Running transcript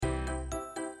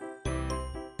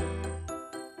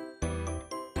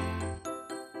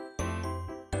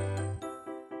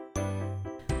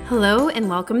Hello and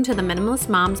welcome to the Minimalist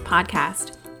Moms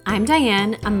podcast. I'm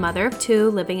Diane, a mother of two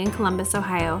living in Columbus,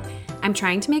 Ohio. I'm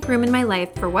trying to make room in my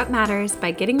life for what matters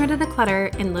by getting rid of the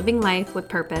clutter and living life with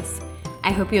purpose.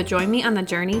 I hope you'll join me on the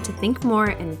journey to think more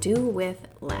and do with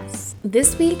less.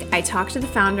 This week, I talked to the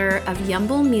founder of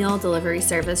Yumble meal delivery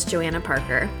service, Joanna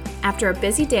Parker. After a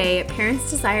busy day,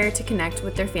 parents desire to connect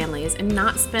with their families and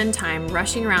not spend time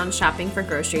rushing around shopping for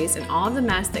groceries and all of the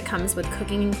mess that comes with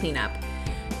cooking and cleanup.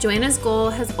 Joanna's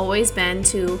goal has always been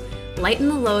to lighten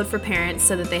the load for parents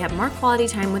so that they have more quality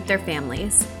time with their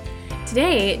families.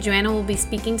 Today, Joanna will be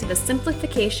speaking to the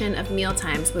simplification of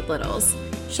mealtimes with littles.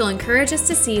 She'll encourage us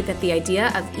to see that the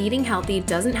idea of eating healthy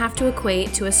doesn't have to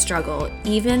equate to a struggle,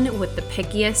 even with the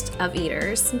pickiest of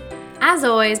eaters. As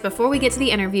always, before we get to the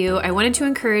interview, I wanted to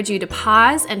encourage you to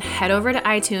pause and head over to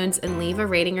iTunes and leave a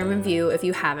rating or review if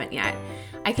you haven't yet.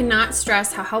 I cannot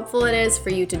stress how helpful it is for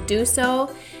you to do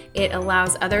so. It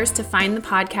allows others to find the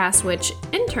podcast, which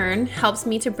in turn helps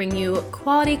me to bring you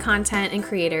quality content and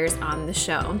creators on the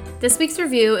show. This week's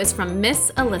review is from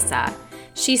Miss Alyssa.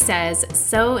 She says,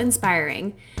 "So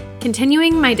inspiring.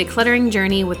 Continuing my decluttering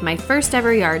journey with my first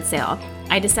ever yard sale,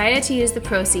 I decided to use the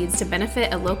proceeds to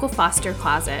benefit a local foster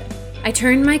closet. I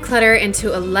turned my clutter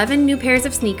into 11 new pairs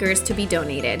of sneakers to be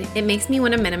donated. It makes me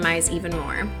want to minimize even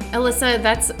more." Alyssa,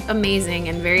 that's amazing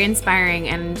and very inspiring,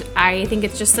 and I think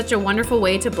it's just such a wonderful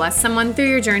way to bless someone through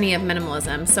your journey of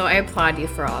minimalism, so I applaud you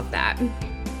for all of that.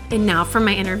 And now for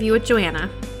my interview with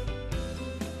Joanna.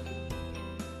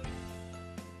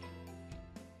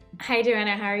 Hi,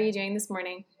 Joanna. How are you doing this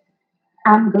morning?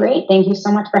 I'm great. Thank you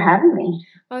so much for having me.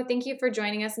 Oh, thank you for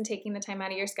joining us and taking the time out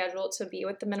of your schedule to be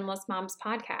with the Minimalist Moms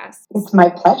podcast. It's my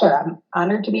pleasure. I'm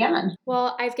honored to be on.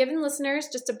 Well, I've given listeners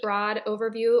just a broad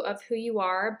overview of who you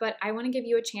are, but I want to give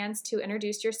you a chance to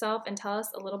introduce yourself and tell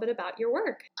us a little bit about your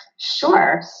work.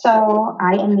 Sure. So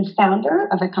I am the founder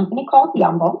of a company called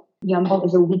Yumble. Yumble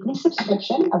is a weekly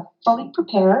subscription of fully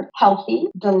prepared, healthy,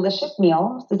 delicious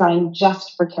meals designed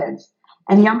just for kids.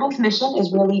 And Yumble's mission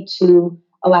is really to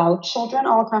allow children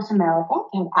all across America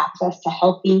to have access to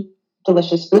healthy,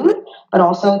 delicious food, but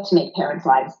also to make parents'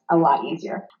 lives a lot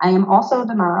easier. I am also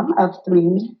the mom of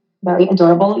three very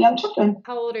adorable young children.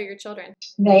 How old are your children?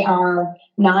 They are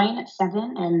 9,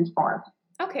 7, and 4.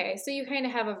 Okay, so you kind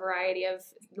of have a variety of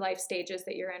life stages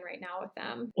that you're in right now with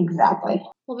them. Exactly.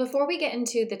 Well, before we get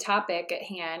into the topic at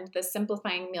hand, the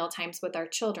simplifying meal times with our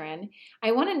children,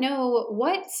 I want to know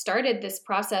what started this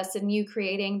process in you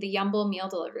creating the Yumble meal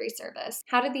delivery service.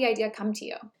 How did the idea come to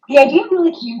you? The idea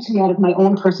really came to me out of my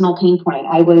own personal pain point.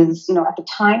 I was, at the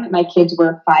time my kids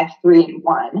were 5, 3, and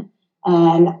 1.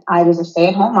 And I was a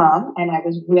stay-at-home mom, and I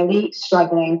was really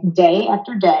struggling day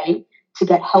after day to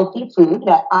get healthy food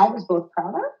that I was both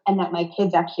proud of and that my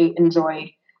kids actually enjoyed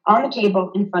on the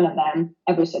table in front of them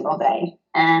every single day.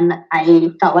 And I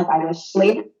felt like I was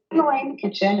slaving away in the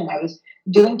kitchen and I was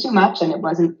doing too much and it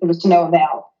was to no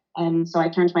avail. And so I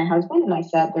turned to my husband and I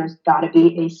said, there's got to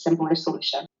be a simpler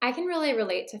solution. I can really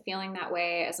relate to feeling that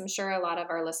way, as I'm sure a lot of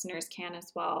our listeners can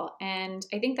as well. And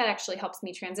I think that actually helps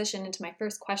me transition into my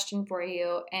first question for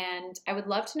you. And I would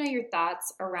love to know your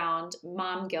thoughts around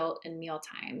mom guilt and meal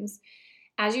times.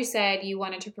 As you said, you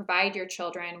wanted to provide your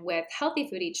children with healthy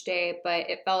food each day, but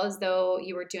it felt as though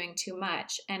you were doing too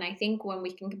much. And I think when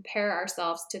we can compare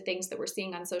ourselves to things that we're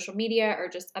seeing on social media or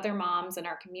just other moms in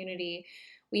our community,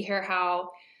 we hear how,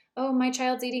 oh, my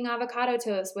child's eating avocado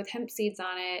toast with hemp seeds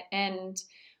on it. And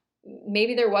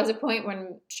maybe there was a point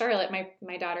when Charlotte,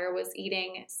 my daughter, was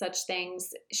eating such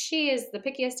things. She is the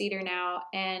pickiest eater now,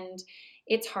 and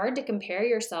it's hard to compare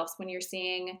yourselves when you're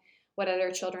seeing what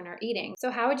other children are eating. So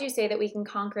how would you say that we can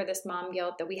conquer this mom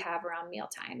guilt that we have around meal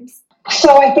times?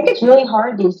 So I think it's really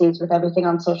hard these days with everything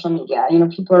on social media.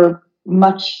 People are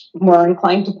much more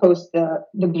inclined to post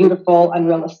the beautiful,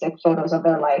 unrealistic photos of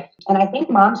their life. And I think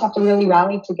moms have to really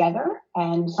rally together.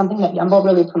 And something that Yumble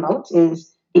really promotes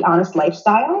is the honest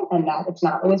lifestyle and that it's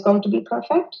not always going to be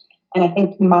perfect. And I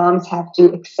think moms have to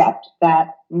accept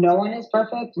that no one is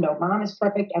perfect. No mom is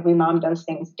perfect. Every mom does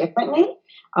things differently.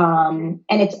 And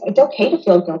it's okay to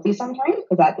feel guilty sometimes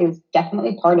because that is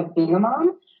definitely part of being a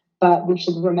mom. But we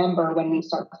should remember when we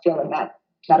start feeling that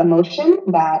emotion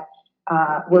that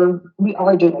we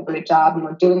are doing a great job and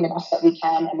we're doing the best that we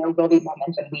can. And there will be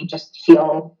moments when we just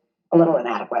feel a little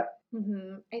inadequate.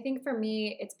 Mm-hmm. I think for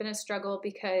me, it's been a struggle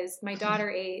because my daughter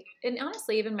ate, and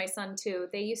honestly, even my son too,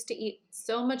 they used to eat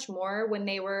so much more when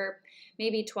they were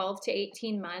maybe 12 to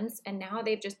 18 months, and now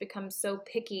they've just become so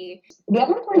picky. The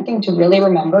other important thing to really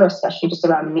remember, especially just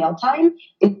around mealtime,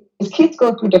 is kids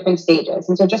go through different stages.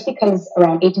 And so just because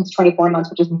around 18 to 24 months,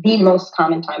 which is the most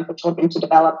common time for children to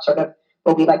develop sort of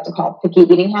what we like to call picky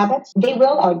eating habits, they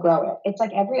will outgrow it. It's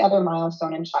like every other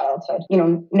milestone in childhood.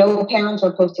 No parents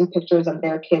are posting pictures of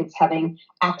their kids having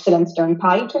accidents during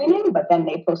potty training, but then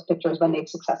they post pictures when they've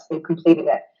successfully completed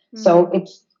it. Mm-hmm. So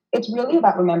it's really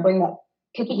about remembering that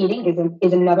picky eating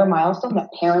is another milestone that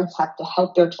parents have to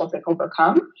help their children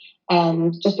overcome.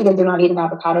 And just because they're not eating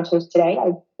avocado toast today,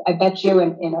 I bet you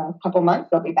in a couple months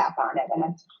they'll be back on it.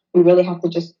 And we really have to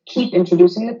just keep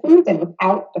introducing the foods and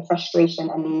without the frustration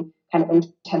and the kind of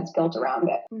intense guilt around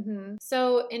it. Mm-hmm.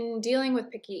 So in dealing with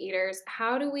picky eaters,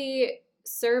 how do we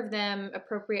serve them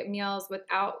appropriate meals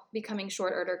without becoming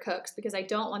short order cooks? Because I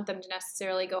don't want them to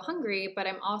necessarily go hungry, but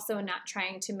I'm also not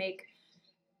trying to make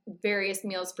various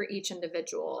meals for each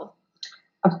individual.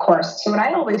 Of course. So what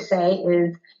I always say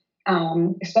is,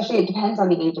 especially it depends on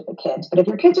the age of the kids, but if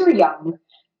your kids are young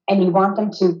and you want them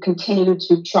to continue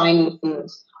to try new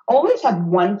foods, always have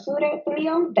one food at the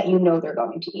meal that you know they're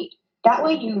going to eat. That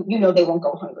way you know they won't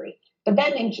go hungry. But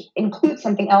then include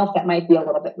something else that might be a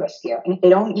little bit riskier. And if they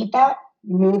don't eat that,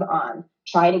 move on.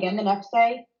 Try it again the next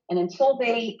day. And until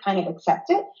they kind of accept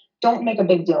it, don't make a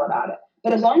big deal about it.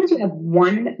 But as long as you have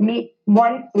one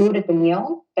food at the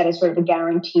meal that is sort of a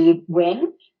guaranteed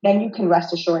win, then you can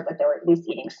rest assured that they're at least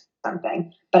eating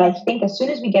something. But I think as soon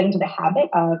as we get into the habit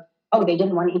of, oh, they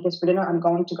didn't want to eat this for dinner, I'm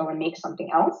going to go and make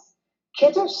something else.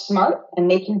 Kids are smart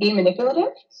and they can be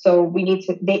manipulative. So we need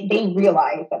to, they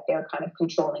realize that they're kind of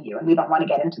controlling you and we don't want to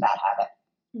get into that habit.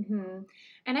 Mm-hmm.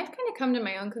 And I've kind of come to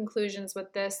my own conclusions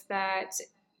with this, that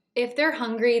if they're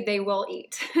hungry, they will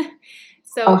eat.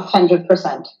 So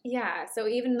 100%. Yeah. So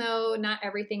even though not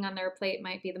everything on their plate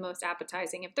might be the most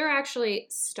appetizing, if they're actually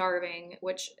starving,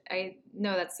 which I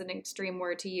know that's an extreme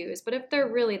word to use, but if they're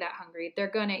really that hungry, they're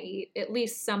going to eat at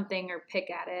least something or pick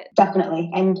at it.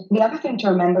 Definitely. And the other thing to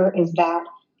remember is that,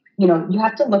 you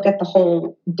have to look at the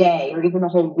whole day or even the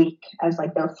whole week as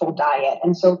like their full diet.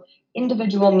 And so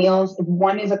individual meals, if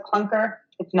one is a clunker,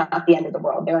 it's not the end of the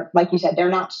world. They're, like you said, they're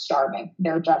not starving.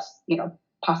 They're just,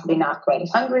 possibly not quite as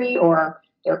hungry, or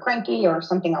they're cranky, or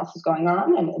something else is going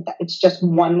on. And it's just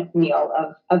one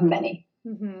meal of many.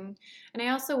 Mm-hmm. And I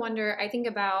also wonder, I think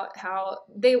about how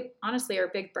they honestly are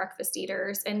big breakfast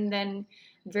eaters and then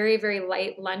very, very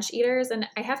light lunch eaters. And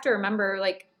I have to remember,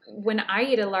 like, when I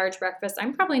eat a large breakfast,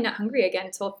 I'm probably not hungry again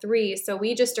until 3. So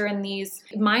we just are in these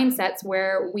mindsets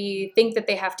where we think that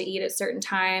they have to eat at certain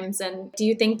times. And do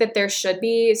you think that there should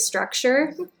be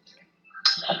structure?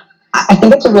 I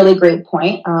think it's a really great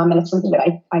point, and it's something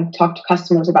that I talk to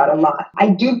customers about a lot. I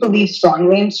do believe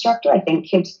strongly in structure. I think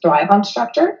kids thrive on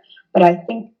structure, but I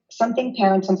think something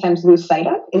parents sometimes lose sight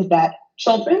of is that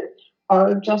children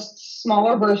are just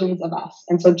smaller versions of us.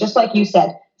 And so just like you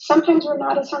said, sometimes we're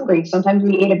not as hungry. Sometimes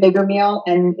we ate a bigger meal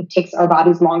and it takes our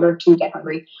bodies longer to get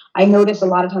hungry. I notice a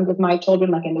lot of times with my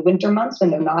children, like in the winter months when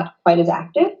they're not quite as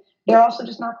active, they're also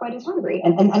just not quite as hungry.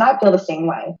 And I feel the same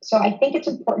way. So I think it's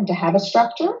important to have a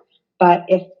structure. But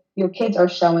if your kids are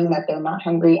showing that they're not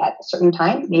hungry at a certain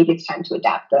time, maybe it's time to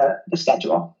adapt the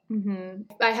schedule. Mm-hmm.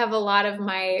 I have a lot of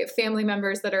my family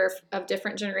members that are of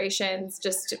different generations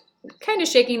just kind of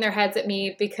shaking their heads at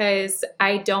me because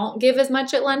I don't give as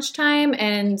much at lunchtime.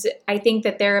 And I think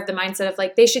that they're of the mindset of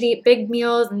like, they should eat big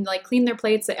meals and like clean their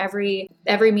plates at every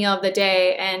meal of the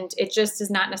day. And it just is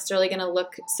not necessarily going to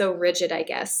look so rigid, I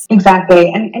guess.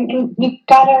 Exactly. And you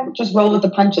gotta just roll with the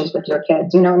punches with your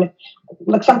kids, And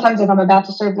look, sometimes if I'm about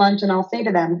to serve lunch and I'll say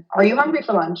to them, are you hungry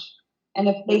for lunch? And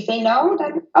if they say no,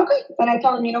 then okay. Then I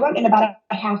tell them, you know what, in about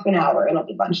a half an hour, it'll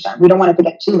be lunchtime. We don't want it to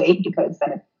get too late because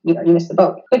then, you miss the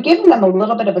boat. But giving them a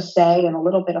little bit of a say and a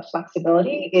little bit of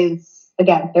flexibility is,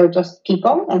 again, they're just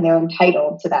people and they're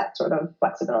entitled to that sort of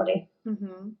flexibility.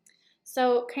 Mm-hmm.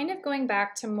 So kind of going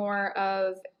back to more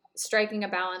of striking a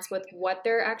balance with what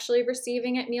they're actually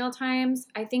receiving at meal times,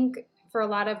 I think for a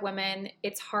lot of women,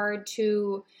 it's hard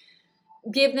to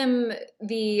give them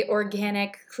the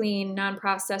organic, clean,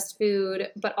 non-processed food,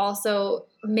 but also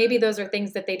maybe those are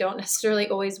things that they don't necessarily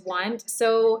always want.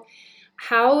 So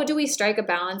how do we strike a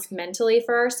balance mentally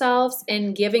for ourselves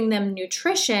in giving them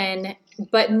nutrition,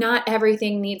 but not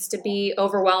everything needs to be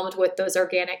overwhelmed with those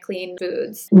organic, clean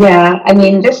foods? Yeah, I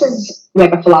mean, this is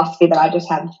like a philosophy that I just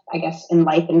have, I guess, in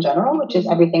life in general, which is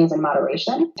everything's in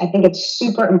moderation. I think it's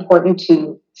super important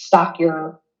to stock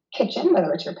your kitchen,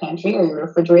 whether it's your pantry or your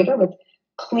refrigerator, with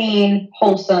clean,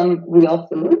 wholesome, real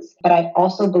foods. But I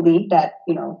also believe that,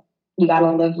 you got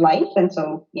to live life. And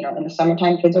so, in the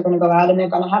summertime, kids are going to go out and they're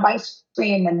going to have ice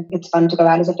cream, and it's fun to go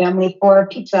out as a family for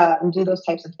pizza and do those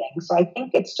types of things. So I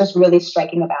think it's just really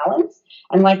striking a balance.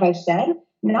 And like I said,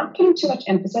 not putting too much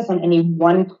emphasis on any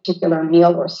one particular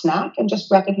meal or snack, and just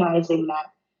recognizing that,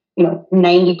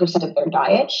 90% of their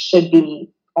diet should be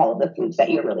all of the foods that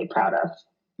you're really proud of.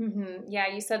 Mm-hmm.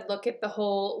 Yeah, you said look at the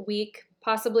whole week,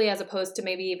 possibly, as opposed to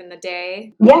maybe even the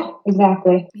day. Yeah,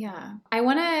 exactly. Yeah. I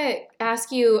want to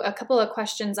ask you a couple of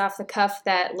questions off the cuff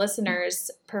that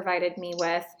listeners provided me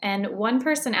with. And one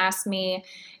person asked me,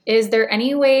 is there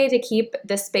any way to keep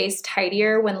the space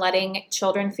tidier when letting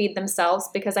children feed themselves?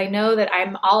 Because I know that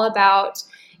I'm all about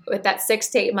with that 6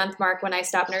 to 8 month mark when I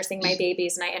stop nursing my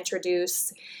babies and I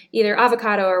introduce either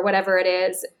avocado or whatever it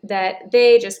is, that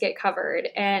they just get covered.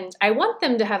 And I want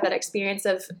them to have that experience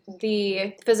of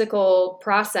the physical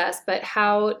process, but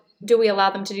how do we allow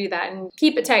them to do that and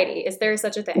keep it tidy? Is there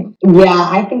such a thing? Yeah,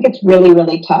 I think it's really,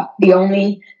 really tough. The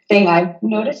only thing I've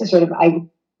noticed is sort of I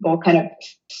will kind of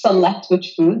select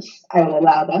which foods I will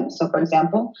allow them. So, for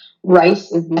example,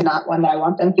 rice is not one that I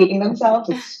want them feeding themselves.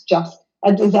 It's just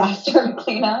a disaster to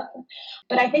clean up.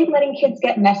 But I think letting kids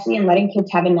get messy and letting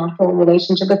kids have a natural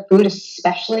relationship with food,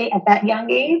 especially at that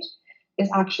young age, is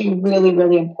actually really,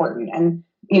 really important. And,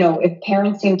 if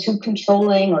parents seem too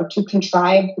controlling or too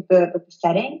contrived with the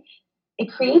setting,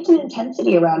 it creates an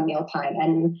intensity around mealtime.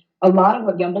 And a lot of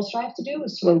what Yumble strives to do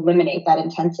is to eliminate that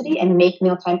intensity and make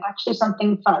mealtime actually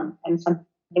something fun and something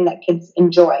that kids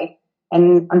enjoy.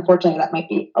 And unfortunately, that might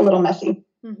be a little messy.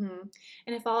 Mm-hmm.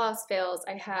 And if all else fails,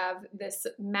 I have this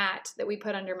mat that we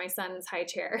put under my son's high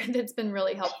chair that's been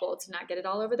really helpful to not get it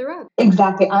all over the rug.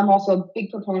 Exactly. I'm also a big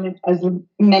proponent, as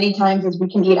many times as we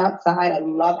can eat outside. I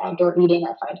love outdoor eating.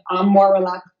 I find I'm more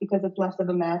relaxed because it's less of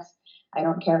a mess. I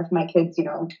don't care if my kids,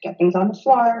 get things on the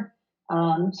floor.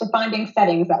 So finding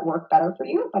settings that work better for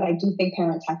you. But I do think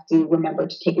parents have to remember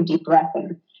to take a deep breath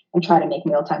and try to make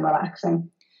mealtime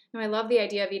relaxing. No, I love the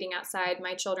idea of eating outside.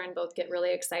 My children both get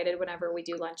really excited whenever we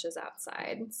do lunches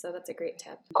outside. So that's a great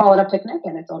tip. Call it a picnic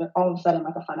and it's all of a sudden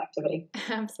like a fun activity.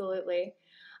 Absolutely.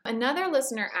 Another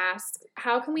listener asks,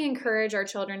 how can we encourage our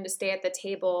children to stay at the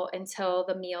table until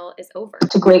the meal is over?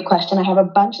 It's a great question. I have a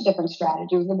bunch of different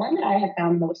strategies. The one that I have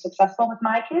found most successful with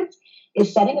my kids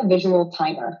is setting a visual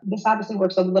timer. This obviously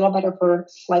works a little better for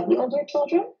slightly older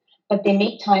children, but they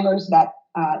make timers that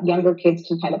younger kids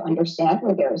can kind of understand,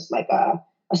 where there's like a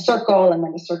circle, and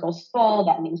when the circle's full,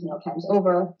 that means mealtime's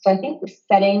over. So I think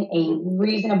setting a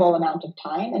reasonable amount of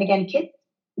time, and again, kids,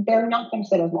 they're not going to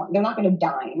sit as long. They're not going to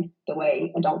dine the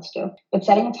way adults do. But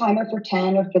setting a timer for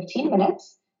 10 or 15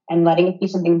 minutes and letting it be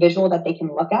something visual that they can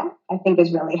look at, I think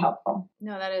is really helpful.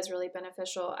 No, that is really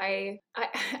beneficial. I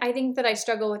think that I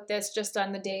struggle with this just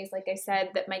on the days, like I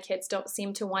said, that my kids don't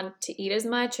seem to want to eat as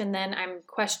much. And then I'm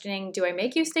questioning, do I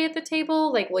make you stay at the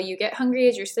table? Like, will you get hungry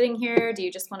as you're sitting here? Do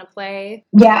you just want to play?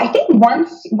 Yeah, I think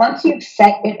once you've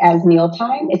set it as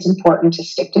mealtime, it's important to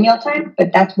stick to mealtime.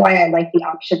 But that's why I like the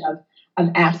option of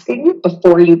asking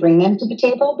before you bring them to the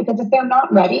table, because if they're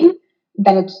not ready,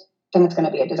 then it's going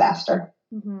to be a disaster.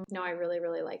 Mm-hmm. No, I really,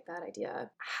 really like that idea.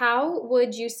 How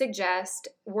would you suggest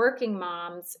working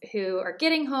moms who are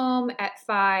getting home at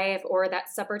 5 or that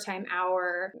supper time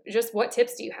hour? Just what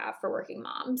tips do you have for working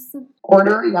moms?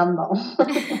 Order Yumble.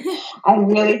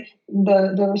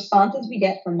 The responses we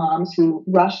get from moms who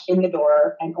rush in the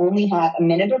door and only have a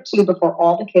minute or two before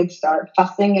all the kids start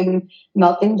fussing and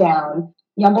melting down.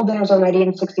 Yumble dinners are ready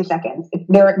in 60 seconds.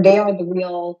 They are the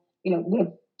real, we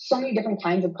have so many different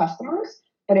kinds of customers,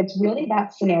 but it's really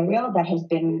that scenario that has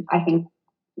been, I think,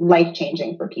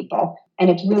 life-changing for people. And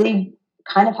it's really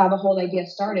kind of how the whole idea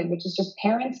started, which is just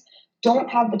parents don't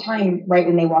have the time right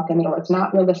when they walk in the door. It's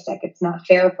not realistic. It's not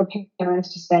fair for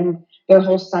parents to spend their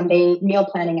whole Sunday meal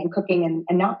planning and cooking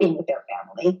and not being with their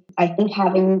family. I think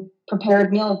having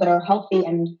prepared meals that are healthy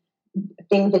and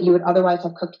things that you would otherwise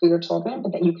have cooked for your children,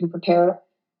 but that you can prepare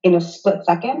in a split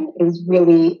second is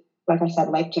really, like I said,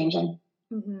 life-changing.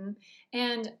 Mm-hmm.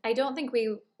 And I don't think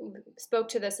we spoke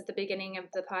to this at the beginning of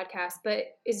the podcast, but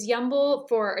is Yumble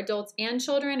for adults and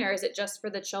children, or is it just for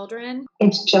the children?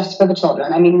 It's just for the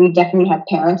children. I mean, we definitely have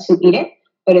parents who eat it,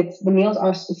 but the meals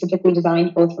are specifically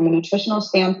designed both from a nutritional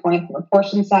standpoint, from a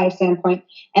portion size standpoint,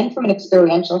 and from an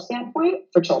experiential standpoint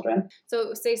for children.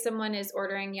 So say someone is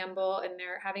ordering Yumble and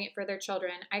they're having it for their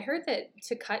children. I heard that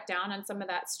to cut down on some of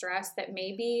that stress, that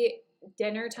maybe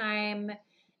dinner time,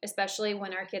 especially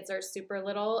when our kids are super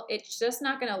little, it's just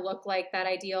not going to look like that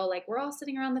ideal, like we're all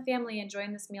sitting around the family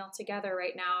enjoying this meal together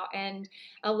right now, and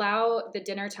allow the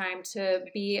dinner time to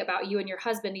be about you and your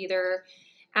husband, either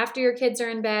after your kids are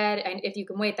in bed, and if you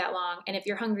can wait that long, and if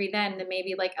you're hungry then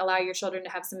maybe like allow your children to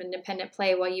have some independent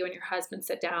play while you and your husband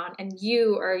sit down and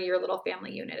you are your little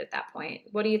family unit at that point.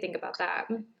 What do you think about that?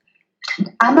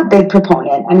 I'm a big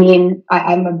proponent. I mean,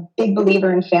 I'm a big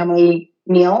believer in family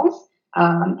meals.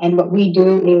 And what we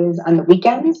do is on the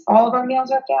weekends, all of our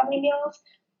meals are family meals.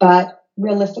 But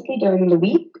realistically, during the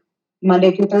week,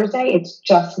 Monday through Thursday, it's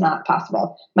just not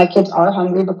possible. My kids are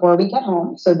hungry before we get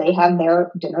home, so they have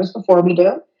their dinners before we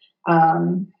do.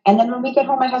 And then when we get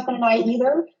home, my husband and I,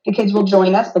 either the kids will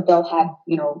join us, but they'll have,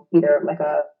 either like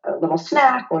a little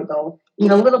snack, or they'll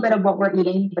eat a little bit of what we're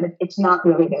eating, but it's not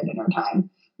really their dinner time.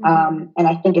 And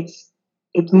I think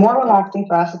it's more relaxing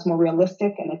for us. It's more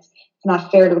realistic, and it's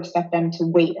not fair to expect them to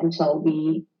wait until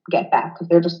we get back,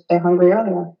 because they're hungry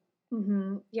earlier.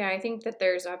 Mm-hmm. Yeah, I think that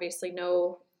there's obviously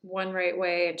no one right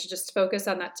way, and to just focus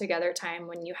on that together time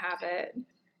when you have it.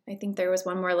 I think there was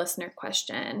one more listener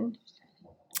question.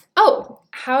 Oh,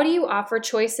 how do you offer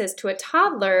choices to a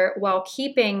toddler while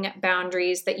keeping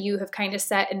boundaries that you have kind of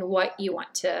set in what you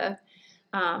want to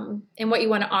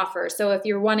offer? So if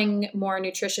you're wanting more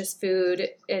nutritious food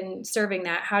and serving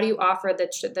that, how do you offer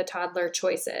the toddler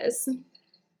choices?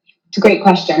 It's a great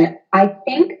question. I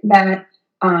think that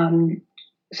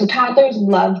so toddlers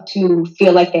love to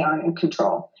feel like they are in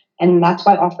control. And that's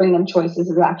why offering them choices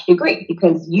is actually great,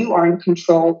 because you are in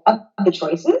control of the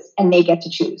choices and they get to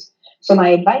choose. So my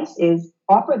advice is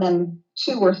offer them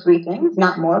 2 or 3 things,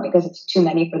 not more, because it's too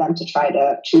many for them to try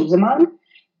to choose among.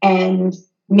 And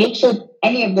make sure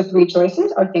any of the 3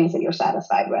 choices are things that you're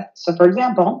satisfied with. So for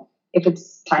example, if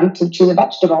it's time to choose a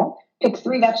vegetable, pick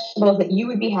 3 vegetables that you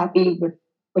would be happy with,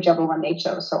 whichever one they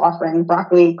chose. So offering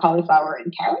broccoli, cauliflower,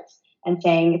 and carrots, and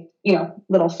saying,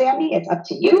 little Sammy, it's up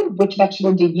to you. Which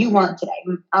vegetable do you want today?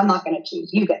 I'm not going to choose.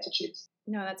 You get to choose.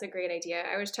 No, that's a great idea.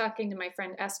 I was talking to my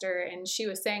friend Esther, and she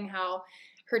was saying how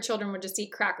her children would just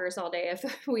eat crackers all day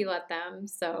if we let them.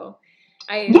 So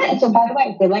and so by the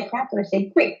way, if they like crackers,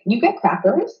 say, great, you get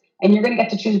crackers, and you're going to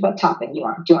get to choose what topping you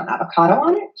want. Do you want avocado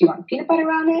on it? Do you want peanut butter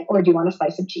on it? Or do you want a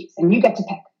slice of cheese? And you get to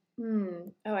pick.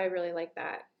 Oh, I really like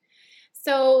that.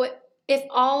 So if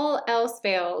all else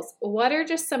fails, what are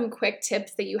just some quick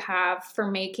tips that you have for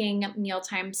making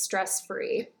mealtime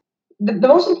stress-free? The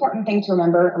most important thing to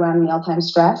remember around mealtime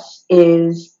stress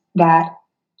is that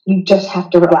you just have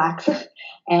to relax.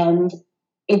 And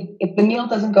if the meal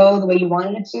doesn't go the way you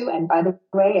wanted it to, and by the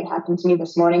way, it happened to me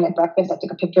this morning at breakfast. I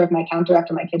took a picture of my counter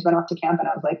after my kids went off to camp, and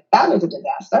I was like, that was a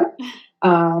disaster.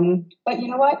 But you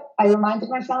know what? I reminded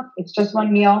myself, it's just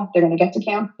one meal. They're going to get to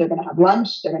camp. They're going to have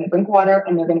lunch. They're going to drink water,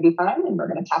 and they're going to be fine. And we're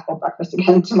going to tackle breakfast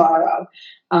again tomorrow.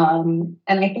 And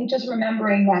I think just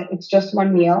remembering that it's just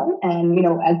one meal. And,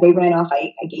 as they ran off,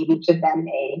 I gave each of them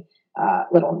a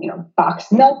little,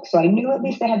 boxed milk. So I knew at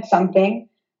least they had something.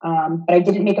 But I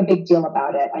didn't make a big deal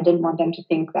about it. I didn't want them to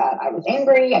think that I was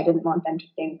angry. I didn't want them to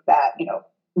think that,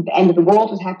 the end of the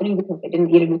world was happening because they didn't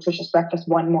eat a nutritious breakfast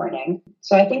one morning.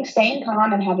 So I think staying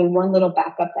calm and having one little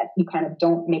backup that you kind of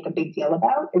don't make a big deal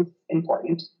about is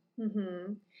important.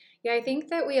 Mm-hmm. Yeah, I think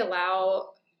that we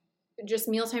allow just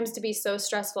mealtimes to be so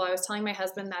stressful. I was telling my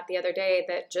husband that the other day,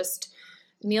 that just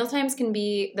mealtimes can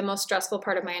be the most stressful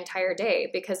part of my entire day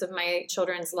because of my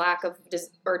children's lack of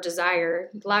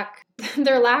desire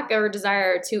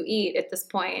to eat at this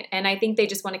point. And I think they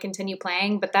just want to continue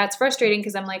playing, but that's frustrating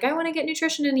because I'm like, I want to get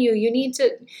nutrition in you. You need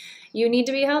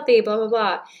to be healthy, blah, blah,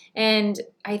 blah. And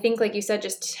I think, like you said,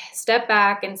 just step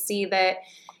back and see that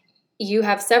you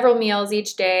have several meals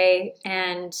each day,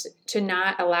 and to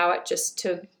not allow it just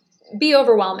to be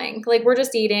overwhelming. Like, we're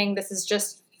just eating. This is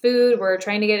just food. We're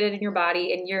trying to get it in your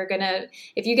body, and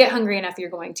if you get hungry enough, you're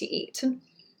going to eat.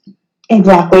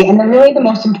 Exactly. And the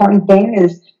most important thing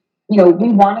is, we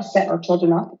want to set our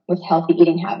children up with healthy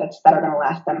eating habits that are going to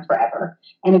last them forever.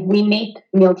 And if we make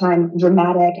mealtime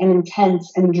dramatic and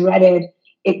intense and dreaded,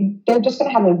 they're just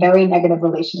going to have a very negative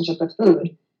relationship with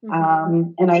food.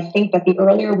 Mm-hmm. And I think that the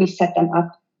earlier we set them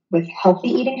up with healthy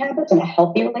eating habits and a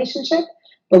healthy relationship,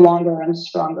 the longer and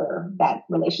stronger that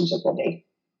relationship will be.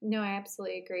 No, I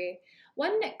absolutely agree.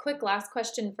 One quick last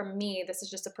question from me. This is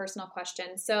just a personal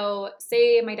question. So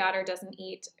say my daughter doesn't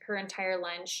eat her entire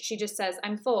lunch. She just says,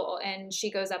 I'm full, and she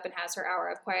goes up and has her hour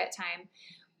of quiet time.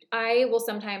 I will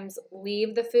sometimes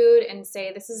leave the food and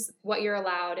say, this is what you're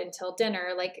allowed until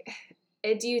dinner. Like,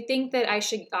 do you think that I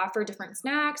should offer different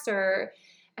snacks, or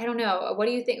I don't know. What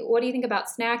do you think? What do you think about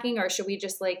snacking, or should we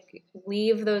just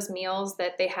leave those meals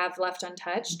that they have left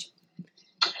untouched?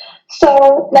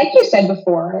 So, like you said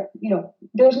before,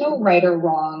 there's no right or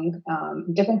wrong.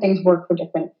 Different things work for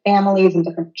different families and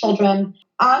different children.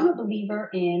 I'm a believer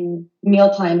in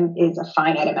mealtime is a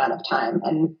finite amount of time,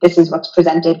 and this is what's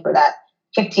presented for that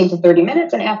 15 to 30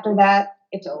 minutes, and after that,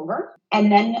 it's over.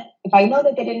 And then if I know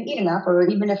that they didn't eat enough, or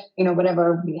even if,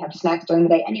 whatever, we have snacks during the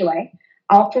day anyway,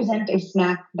 I'll present a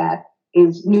snack that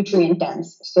is nutrient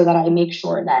dense so that I make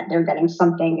sure that they're getting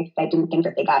something if I didn't think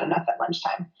that they got enough at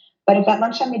lunchtime. But if at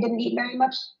lunchtime they didn't eat very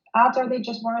much, odds are they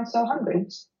just weren't so hungry.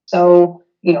 So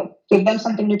give them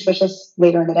something nutritious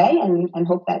later in the day and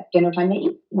hope that dinner time they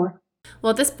eat more.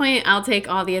 Well, at this point, I'll take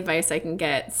all the advice I can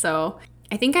get. So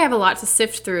I think I have a lot to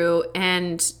sift through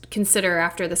and consider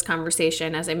after this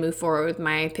conversation as I move forward with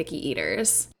my picky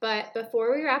eaters. But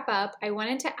before we wrap up, I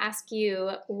wanted to ask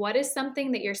you, what is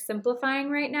something that you're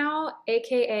simplifying right now,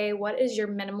 aka what is your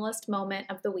minimalist moment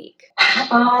of the week?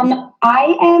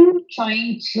 I am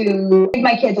trying to give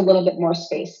my kids a little bit more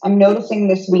space. I'm noticing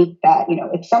this week that,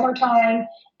 it's summertime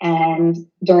and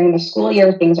during the school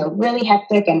year, things are really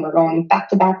hectic and we're going back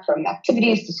to back from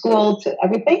activities to school to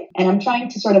everything. And I'm trying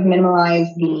to sort of minimize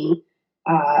the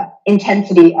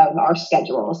intensity of our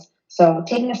schedules. So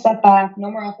taking a step back,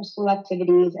 no more after school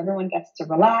activities, everyone gets to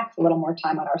relax, a little more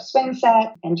time on our swing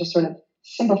set, and just sort of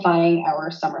simplifying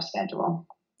our summer schedule.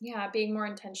 Yeah, being more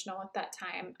intentional with that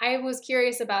time. I was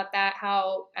curious about that,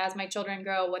 how as my children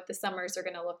grow, what the summers are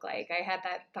going to look like. I had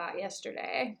that thought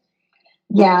yesterday.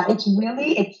 Yeah, it's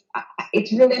really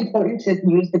important to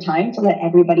use the time to let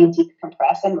everybody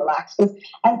decompress and relax, because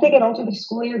as they get older, the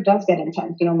school year does get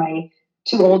intense. My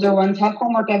two older ones have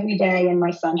homework every day, and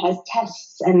my son has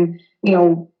tests, and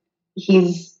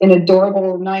he's an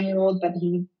adorable 9-year-old, but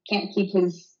he can't keep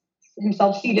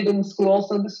himself seated in school.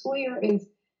 So the school year it's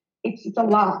a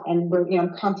lot, and we're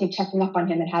constantly checking up on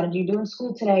him and how did you do in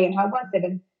school today and how was it?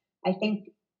 And I think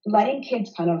letting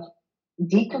kids kind of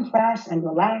decompress and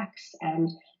relax and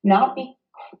not be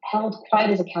held quite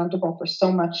as accountable for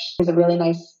so much is a really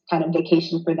nice kind of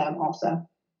vacation for them also.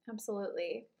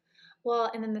 Absolutely. Well,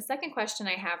 and then the second question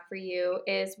I have for you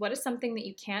is, what is something that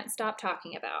you can't stop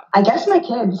talking about? I guess my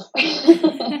kids.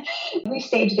 Every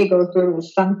stage they go through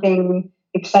is something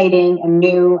exciting and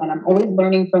new, and I'm always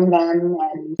learning from them.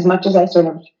 And as much as I sort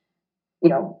of,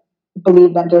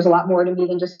 believe that there's a lot more to me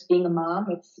than just being a mom,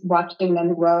 it's watching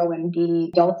them grow and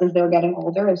be adults as they're getting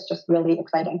older is just really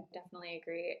exciting. Definitely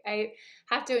agree. I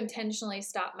have to intentionally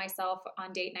stop myself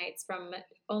on date nights from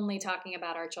only talking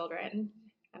about our children.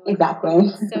 Exactly.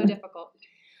 So difficult.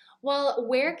 Well,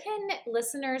 where can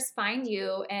listeners find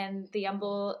you and the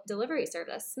Yumble delivery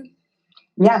service?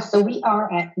 Yeah, so we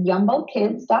are at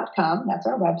yumblekids.com. That's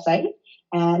our website.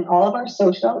 And all of our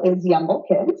social is Yumble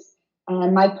Kids.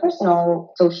 And my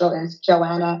personal social is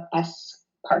Joanna S.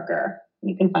 Parker.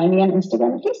 You can find me on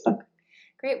Instagram and Facebook.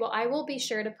 Great. Well, I will be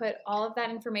sure to put all of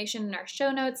that information in our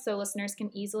show notes so listeners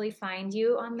can easily find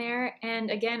you on there.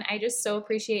 And again, I just so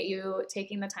appreciate you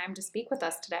taking the time to speak with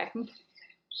us today.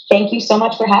 Thank you so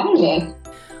much for having me.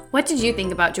 What did you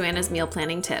think about Joanna's meal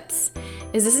planning tips?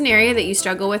 Is this an area that you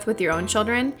struggle with your own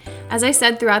children? As I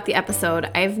said throughout the episode,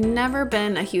 I've never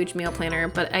been a huge meal planner,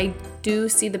 but I do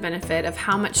see the benefit of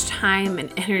how much time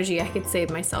and energy I could save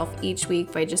myself each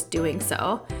week by just doing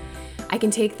so. I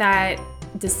can take that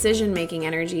decision-making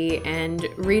energy and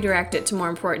redirect it to more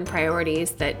important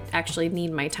priorities that actually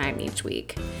need my time each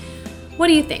week. What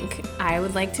do you think? I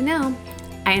would like to know.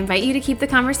 I invite you to keep the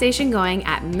conversation going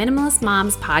at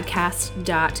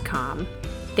minimalistmomspodcast.com.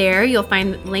 There, you'll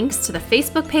find links to the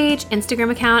Facebook page,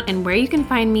 Instagram account, and where you can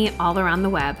find me all around the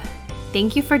web.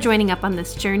 Thank you for joining up on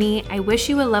this journey. I wish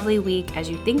you a lovely week as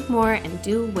you think more and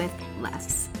do with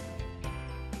less.